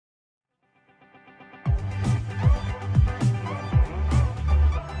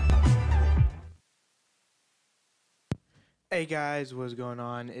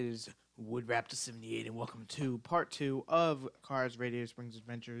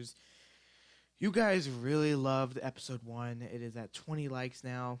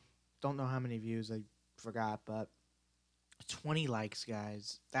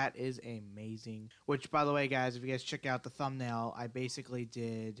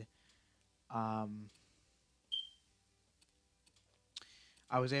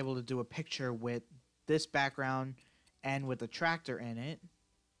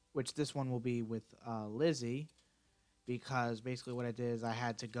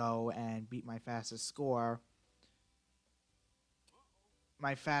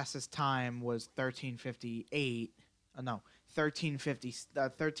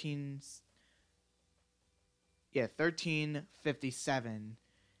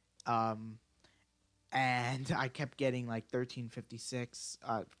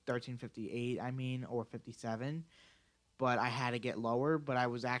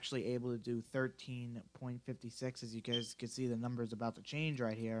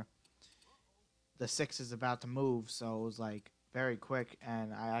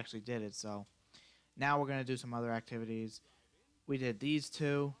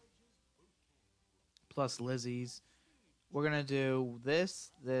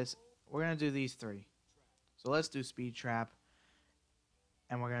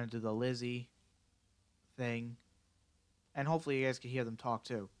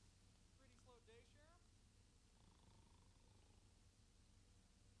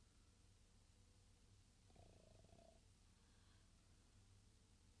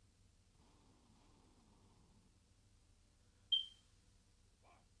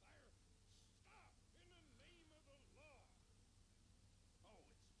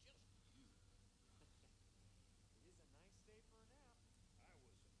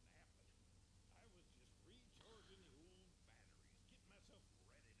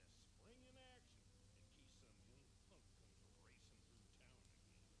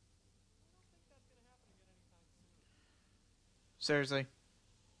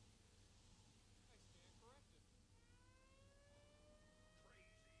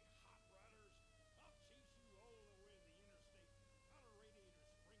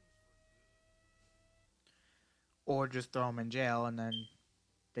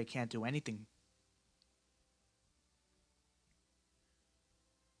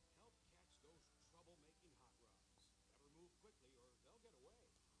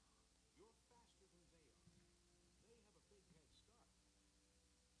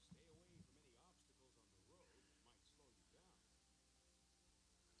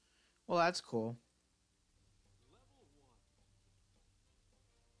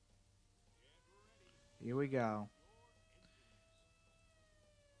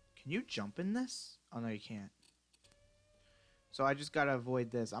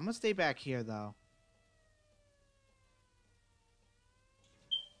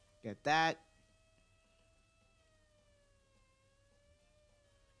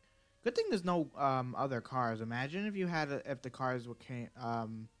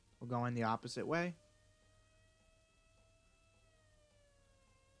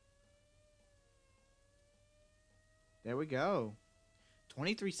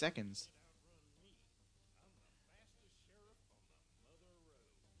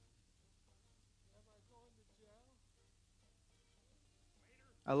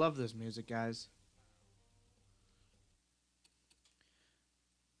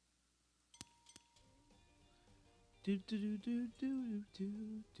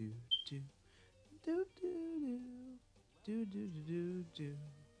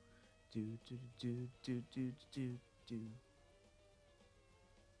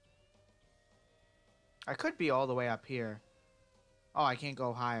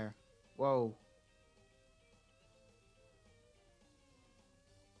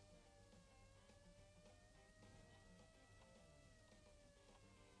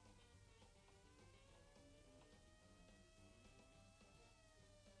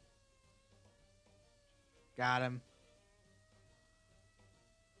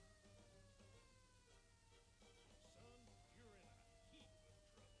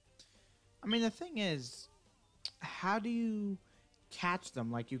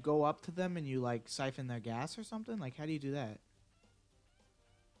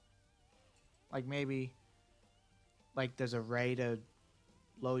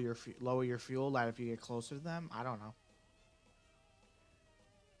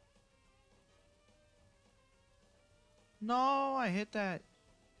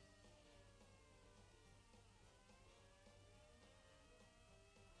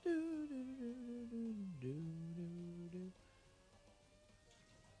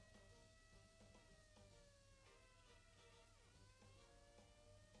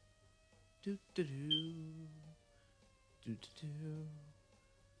Do do do. Do do do.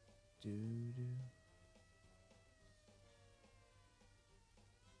 Do do.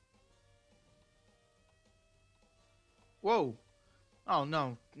 Whoa! Oh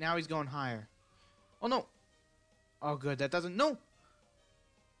no! Now he's going higher. Oh no! Oh good, that doesn't. No!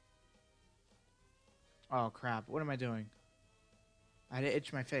 Oh crap! What am I doing? I had to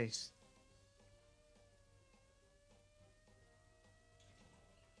itch my face.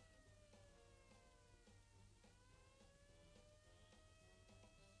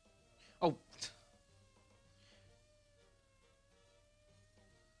 Oh.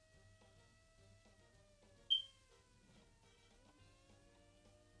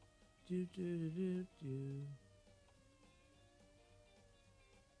 Do do do do.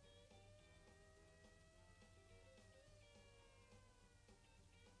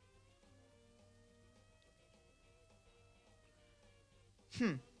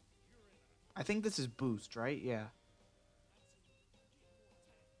 Hmm. I think this is boost, right? Yeah.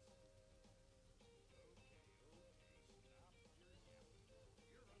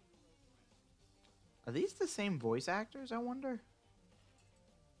 Are these the same voice actors, I wonder?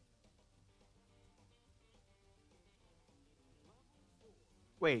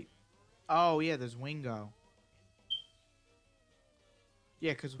 Wait. Oh, yeah, there's Wingo.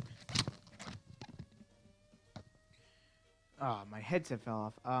 Yeah, because... Oh, my headset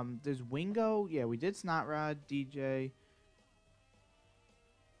fell off. There's Wingo. Yeah, we did Snot Rod, DJ,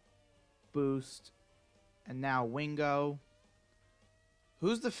 Boost, and now Wingo.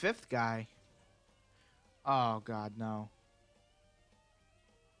 Who's the fifth guy? Oh, God, no.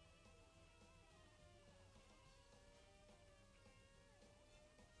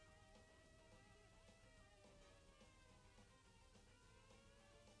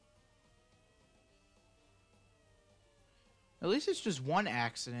 At least it's just one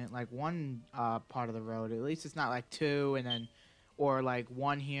accident, like one part of the road. At least it's not like two and then, or like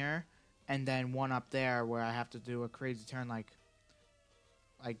one here and then one up there where I have to do a crazy turn like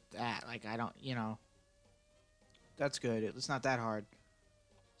that. Like I don't, you know. That's good. It's not that hard.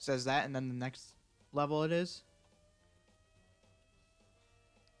 Says that, and then the next level it is.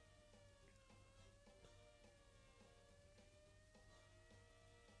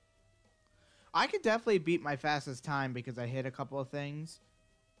 I could definitely beat my fastest time because I hit a couple of things.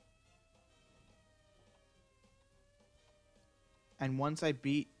 And once I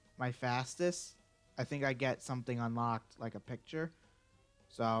beat my fastest, I think I get something unlocked, like a picture.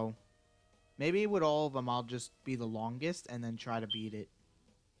 So maybe with all of them, I'll just be the longest and then try to beat it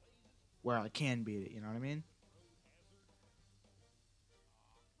where I can beat it. You know what I mean?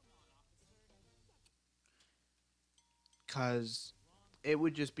 Because it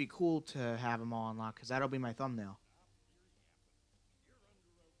would just be cool to have them all unlocked because that'll be my thumbnail.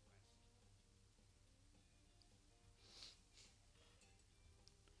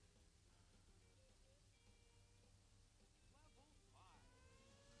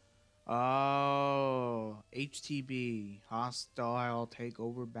 Oh, HTB, hostile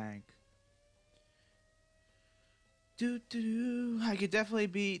takeover bank. Do do do. I could definitely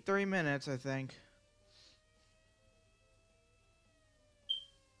beat 3 minutes, I think.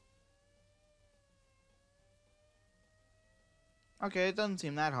 Okay, it doesn't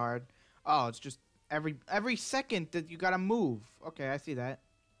seem that hard. Oh, it's just every second that you gotta move. Okay, I see that.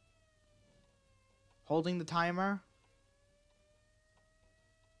 Holding the timer.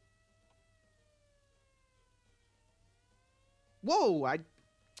 Whoa! I.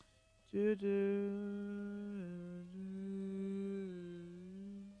 Do, do,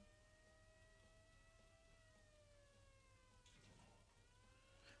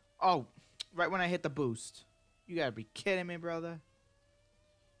 oh, right when I hit the boost. You gotta be kidding me, brother.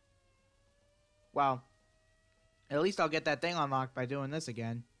 Well, at least I'll get that thing unlocked by doing this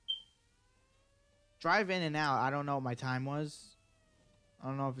again. Drive in and out. I don't know what my time was. I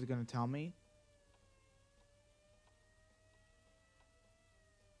don't know if it's gonna tell me.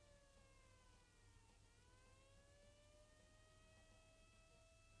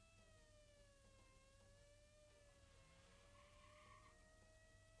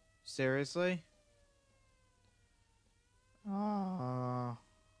 Seriously?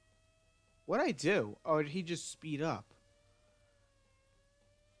 What'd I do? Oh, did he just speed up?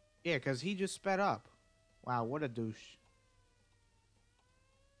 Yeah, because he just sped up. Wow, what a douche.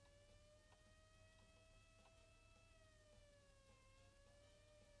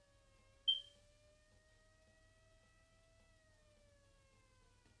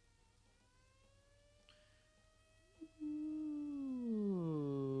 Ooh.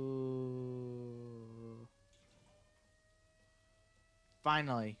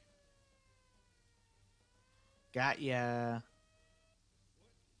 Finally. Got ya. What in the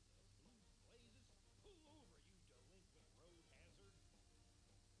blazes? Pull over, you delinquent road hazard.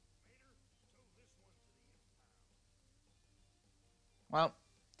 Mater, tow this one to the impound. Well,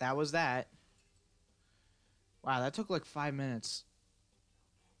 that was that. Wow, that took like 5 minutes.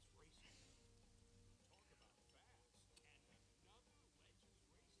 Now that's racing. Talk about fast. And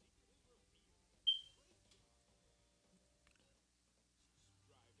another Legends race secret is revealed. Great job.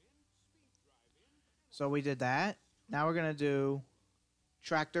 Drive in, speed drive in, and So we did that. Now we're going to do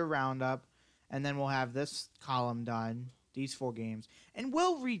tractor roundup, and then we'll have this column done, these 4 games. And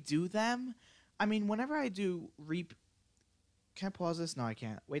we'll redo them. I mean, whenever I do Can I pause this? No, I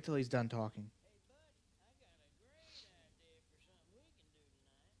can't. Wait till he's done talking. Hey, buddy, I got a great idea for something we can do tonight.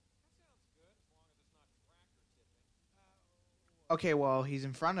 that sounds good as long as it's not tractor tipping. Okay, well, he's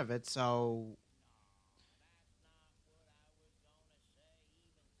in front of it, so... That's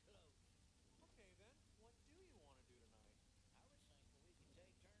not what I was gonna say, even close. Okay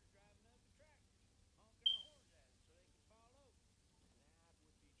then, what do you want to do tonight? I was thinking we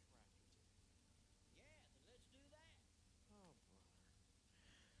could take turns driving up the tractors, honking our horns at them so they can fall over.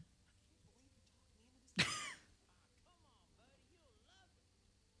 That would be tractor tipping. Yeah, then let's do that. Oh, brother. I can't believe you talked me into this. Come on, buddy,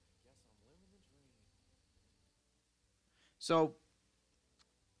 you'll love it. Guess I'm living the dream. So,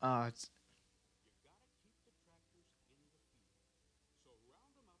 it's... You gotta keep the tractors in the field. So round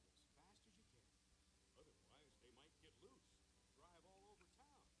them up as fast as you can. Otherwise, they might get loose and drive all over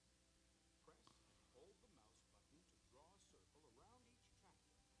town. Press and hold the mouse button to draw a circle around each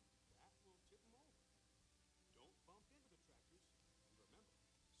tractor. That will tip them over. Don't bump into the tractors. And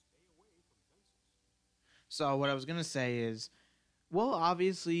remember, stay away from fences. So what I was going to say is, we'll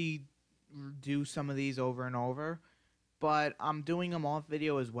obviously do some of these over and over, but I'm doing them off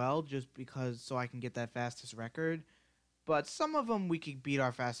video as well, just because so I can get that fastest record. But some of them we could beat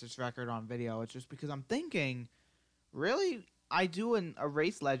our fastest record on video. It's just because I'm thinking, really, I do a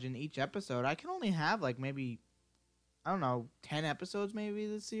race legend each episode. I can only have like maybe, I don't know, 10 episodes maybe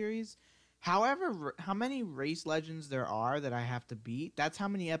this series. However, how many race legends there are that I have to beat, that's how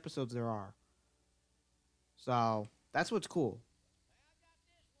many episodes there are. So that's what's cool.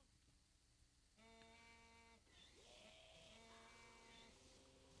 Hey,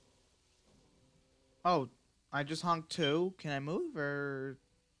 I got this one. Oh, I just honked 2. Can I move or?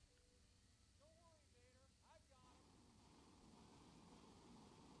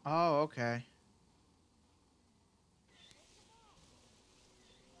 Oh, okay.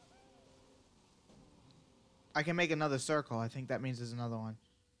 I can make another circle. I think that means there's another one.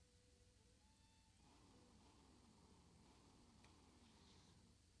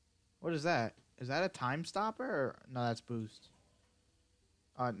 What is that? Is that a time stopper? Or... No, that's boost.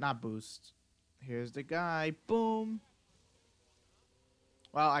 Not boost. Here's the guy. Boom.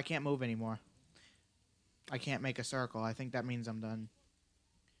 Well, I can't move anymore. I can't make a circle. I think that means I'm done.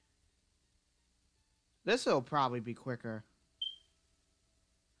 This will probably be quicker.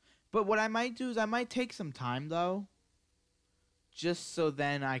 But what I might do is I might take some time, though. Just so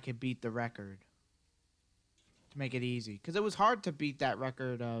then I could beat the record. To make it easy. Because it was hard to beat that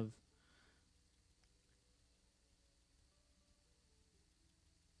record of...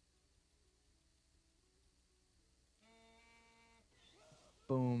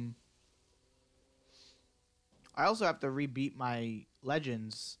 Boom. I also have to rebeat my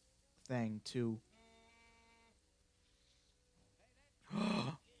Legends thing, too.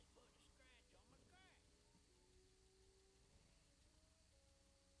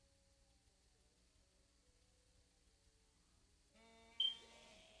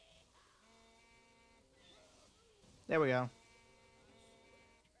 There we go.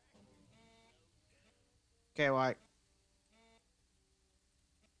 Okay, well,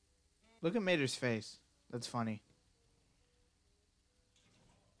 look at Mater's face. That's funny.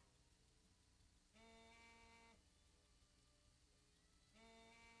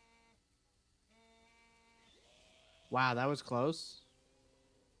 Wow, that was close.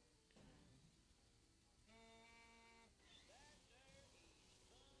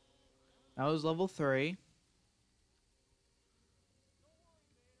 That was level 3.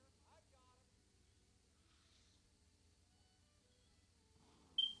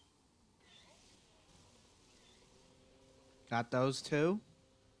 Got those 2.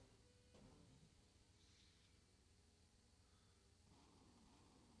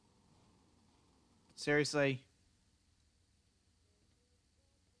 Seriously.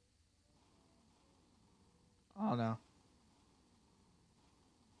 Oh no.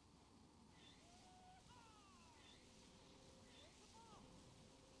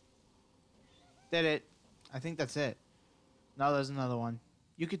 Did it. I think that's it. No, there's another one.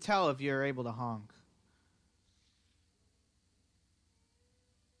 You could tell if you're able to honk.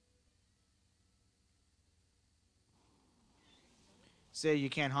 Say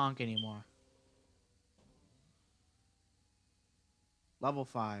you can't honk anymore. Level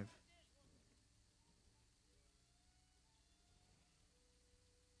 5.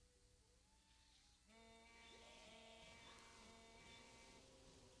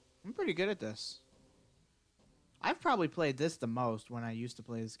 I'm pretty good at this. I've probably played this the most when I used to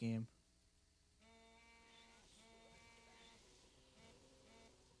play this game.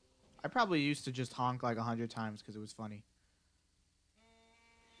 I probably used to just honk like 100 times because it was funny.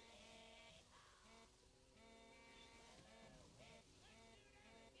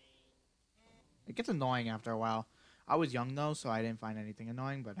 It gets annoying after a while. I was young though, so I didn't find anything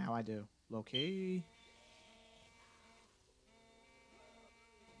annoying, but now I do. Okay.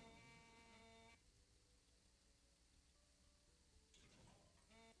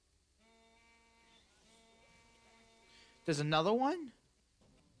 There's another one?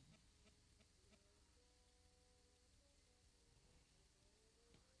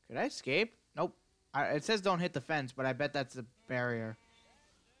 Could I escape? Nope. It says don't hit the fence, but I bet that's a barrier.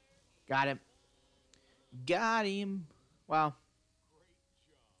 Got him. Got him. Well.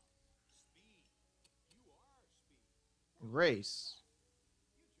 Race.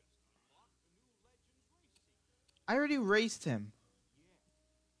 I already raced him.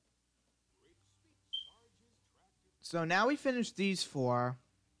 So now we finished these 4.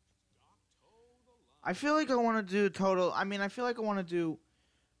 I feel like I want to do total. I mean, I feel like I want to do.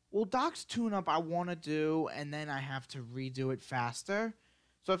 Well, Doc's tune-up I want to do, and then I have to redo it faster.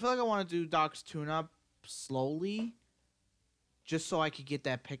 So I feel like I want to do Doc's tune-up slowly, just so I could get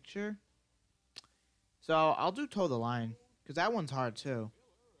that picture. So I'll do Toe the Line, because that one's hard too.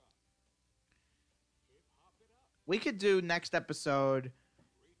 We could do next episode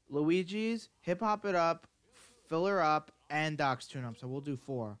Luigi's, Hip Hop It Up, Filler Up, and Doc's tune-up. So we'll do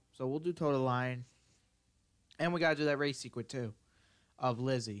 4. So we'll do Toe the Line. And we got to do that race secret too, of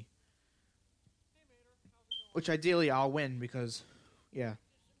Lizzie. Which ideally I'll win because, yeah.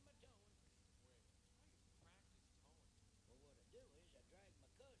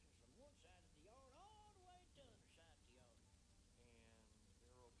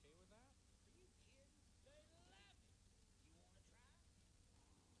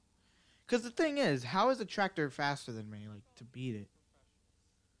 Because the thing is, how is a tractor faster than me, like, to beat it?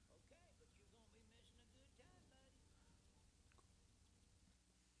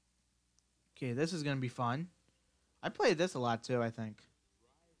 Okay, this is going to be fun. I played this a lot, too, I think.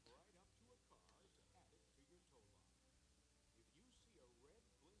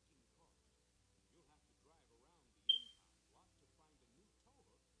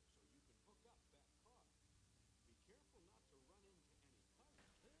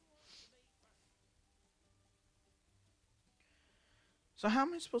 So how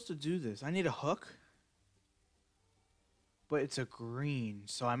am I supposed to do this? I need a hook? But it's a green,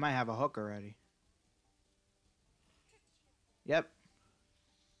 so I might have a hook already. Yep.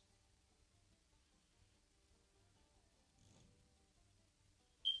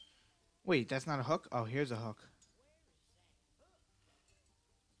 Wait, that's not a hook? Oh, here's a hook.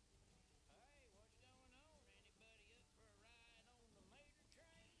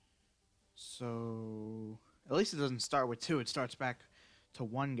 So, at least it doesn't start with 2. It starts back to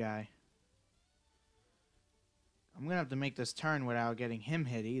 1 guy. I'm going to have to make this turn without getting him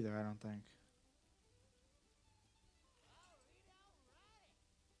hit either, I don't think.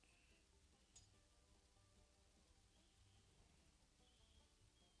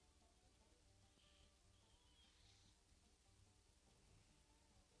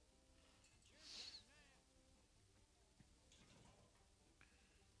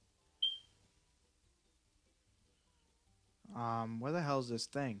 Where the hell is this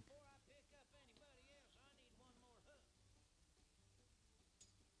thing?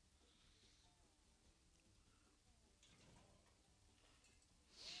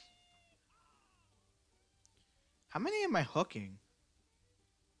 How many am I hooking?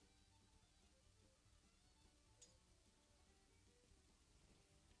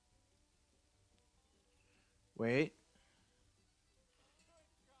 Wait.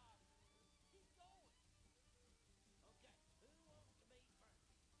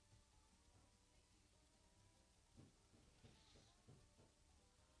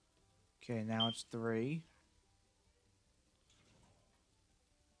 Okay, now it's 3.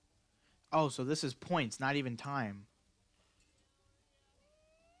 Oh, so this is points, not even time.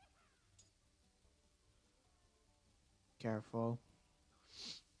 Careful.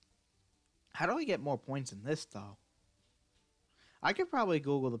 How do I get more points in this, though? I could probably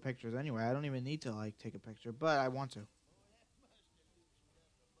Google the pictures anyway. I don't even need to, like, take a picture, but I want to.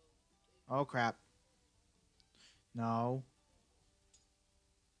 Oh, crap. No.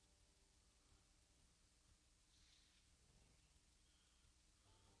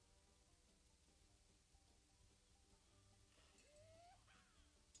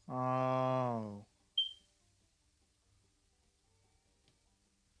 Oh.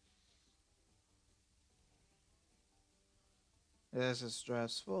 This is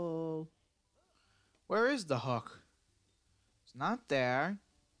stressful. Where is the hook? It's not there.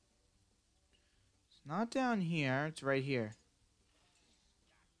 It's not down here. It's right here.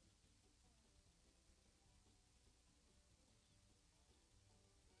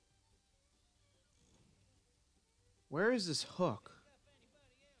 Where is this hook?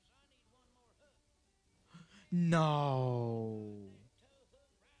 No.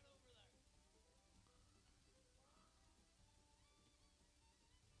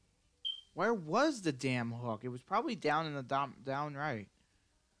 Where was the damn hook? It was probably down in the down right.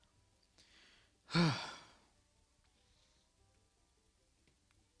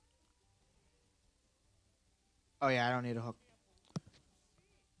 Oh yeah, I don't need a hook.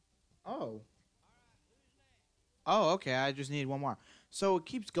 Oh. Oh, okay. I just need one more. So it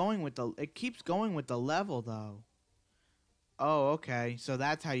keeps going with the level though. Oh, okay. So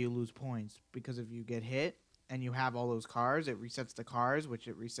that's how you lose points, because if you get hit and you have all those cars, it resets the cars, which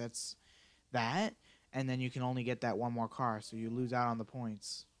it resets that, and then you can only get that one more car, so you lose out on the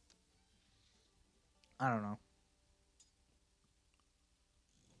points. I don't know.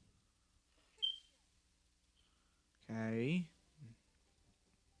 Okay.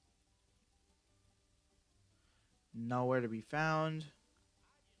 Nowhere to be found.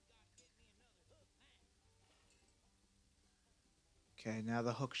 Okay, now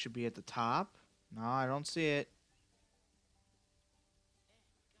the hook should be at the top. No, I don't see it.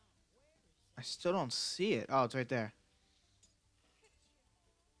 I still don't see it. Oh, it's right there.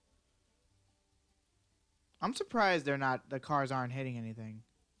 I'm surprised the cars aren't hitting anything.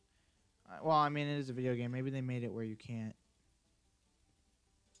 Well, I mean, it is a video game. Maybe they made it where you can't.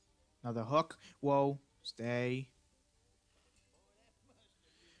 Another hook. Whoa. Stay.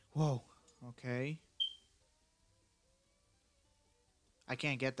 Whoa. Okay. I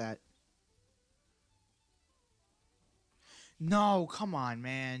can't get that. No, come on,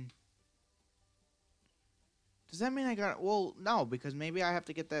 man. Does that mean I got... Well, no, because maybe I have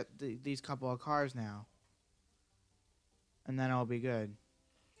to get these couple of cars now. And then I'll be good.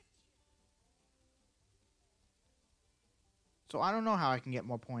 So I don't know how I can get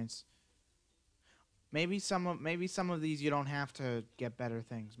more points. Maybe some of these you don't have to get better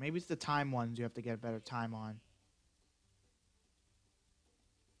things. Maybe it's the time ones you have to get better time on.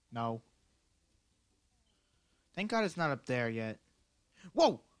 No. Thank God it's not up there yet.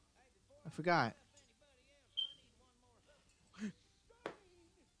 Whoa! I forgot.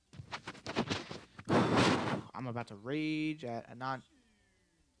 I'm about to rage at a not...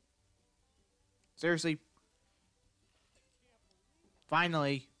 Seriously.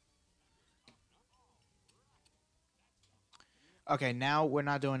 Finally. Okay, now we're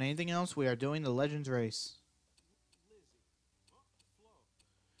not doing anything else. We are doing the Legends race.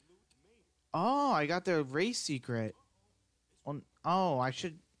 Oh, I got the race secret. Oh, I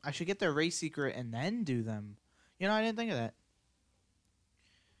should get their race secret and then do them. You know, I didn't think of that.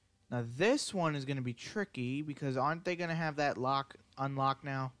 Now this one is going to be tricky because aren't they going to have that lock unlocked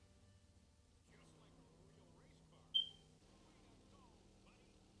now?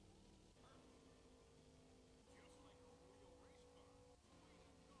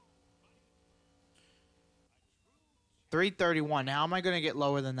 $331. How am I going to get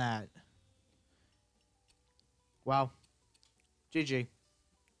lower than that? Well, GG.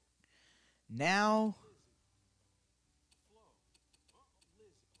 Now,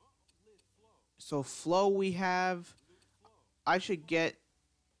 so Flo we have. I should get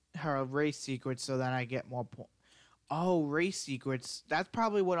her race secrets so that I get more points. Oh, race secrets. That's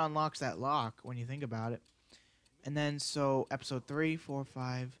probably what unlocks that lock when you think about it. And then, so episode 3, 4,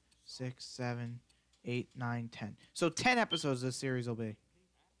 5, 6, 7, 8, 9, 10. So 10 episodes this series will be.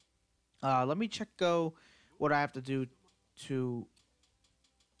 Let me check what I have to do to...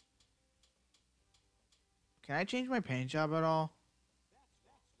 Can I change my paint job at all?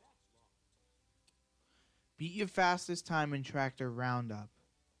 Beat your fastest time in tractor roundup.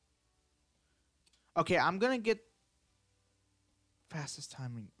 Okay, I'm going to get fastest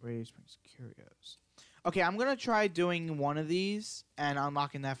time in Radiator Springs Curios. Okay, I'm going to try doing one of these and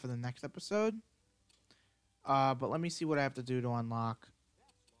unlocking that for the next episode. But let me see what I have to do to unlock.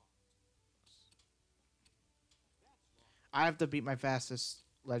 I have to beat my fastest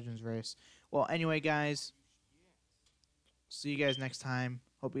Legends race. Well, anyway, guys. See you guys next time.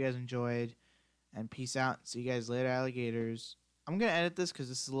 Hope you guys enjoyed. And peace out. See you guys later, alligators. I'm going to edit this because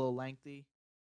this is a little lengthy.